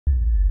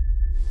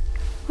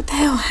What the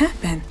hell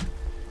happened?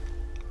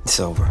 It's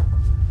over.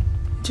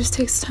 It just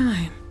takes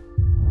time.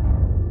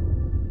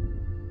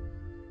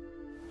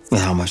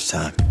 Well, how much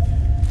time?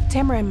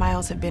 Tamara and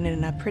Miles have been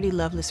in a pretty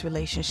loveless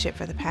relationship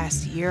for the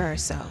past year or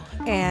so.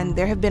 And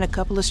there have been a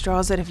couple of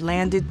straws that have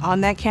landed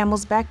on that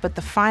camel's back, but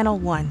the final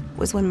one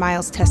was when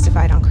Miles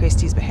testified on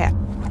Christy's behalf.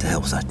 What the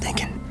hell was I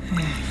thinking?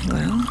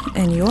 Well,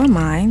 in your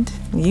mind,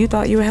 you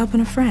thought you were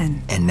helping a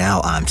friend. And now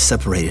I'm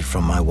separated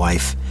from my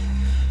wife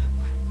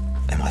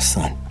and my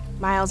son.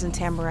 Miles and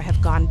Tamara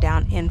have gone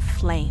down in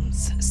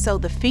flames. So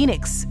the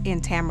phoenix in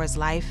Tamara's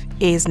life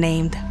is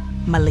named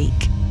Malik.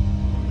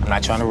 I'm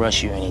not trying to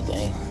rush you or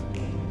anything.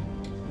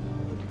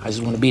 I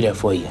just want to be there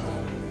for you,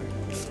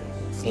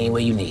 any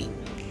way you need.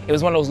 It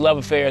was one of those love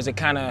affairs that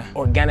kind of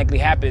organically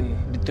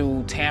happened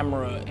through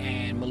Tamara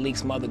and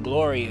Malik's mother,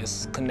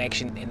 Gloria's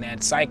connection in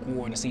that psych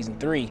ward in season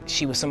 3.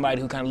 She was somebody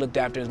who kind of looked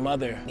after his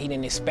mother. He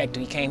didn't expect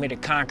it. He came here to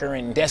conquer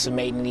and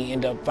decimate, and he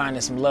ended up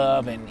finding some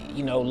love. And,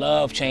 you know,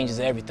 love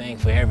changes everything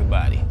for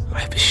everybody.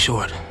 Life is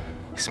short.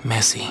 It's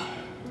messy.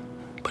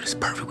 But it's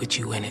perfect with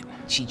you in it.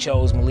 She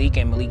chose Malik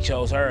and Malik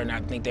chose her, and I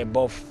think they're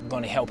both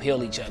gonna help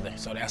heal each other.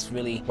 So that's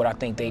really what I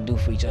think they do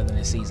for each other in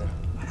this season.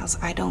 Miles,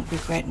 I don't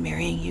regret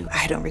marrying you.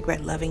 I don't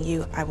regret loving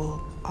you. I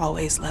will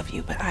always love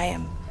you, but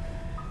I'm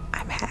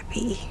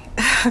happy.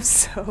 I'm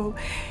so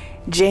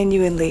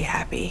genuinely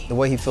happy. The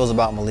way he feels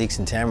about Malik's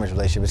and Tamara's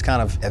relationship is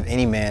kind of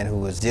any man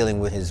who is dealing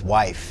with his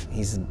wife.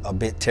 He's a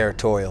bit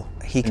territorial.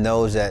 He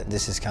knows that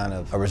this is kind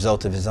of a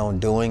result of his own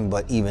doing,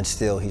 but even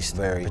still, he's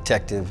very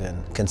protective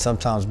and can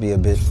sometimes be a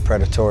bit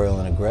predatory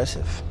and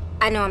aggressive.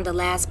 I know I'm the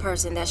last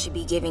person that should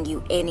be giving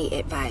you any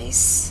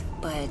advice,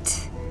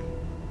 but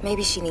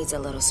maybe she needs a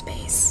little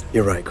space.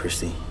 You're right,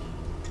 Christy.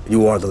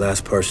 You are the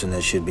last person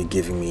that should be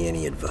giving me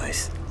any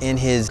advice. In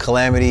his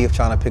calamity of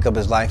trying to pick up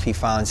his life, he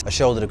finds a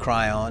shoulder to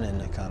cry on,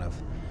 and it kind of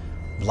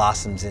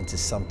blossoms into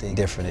something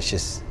different. It's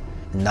just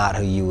not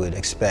who you would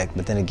expect,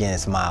 but then again,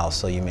 it's Miles,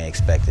 so you may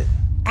expect it.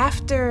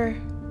 After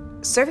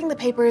serving the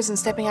papers and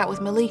stepping out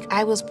with Malik,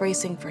 I was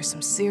bracing for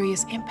some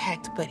serious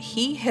impact, but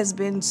he has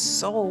been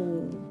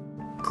so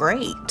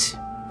great.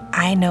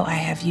 I know I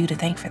have you to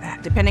thank for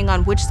that. Depending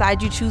on which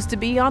side you choose to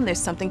be on,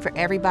 there's something for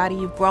everybody.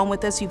 You've grown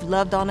with us, you've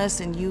loved on us,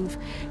 and you've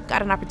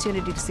got an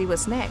opportunity to see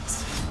what's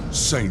next.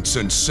 Saints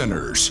and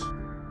Sinners.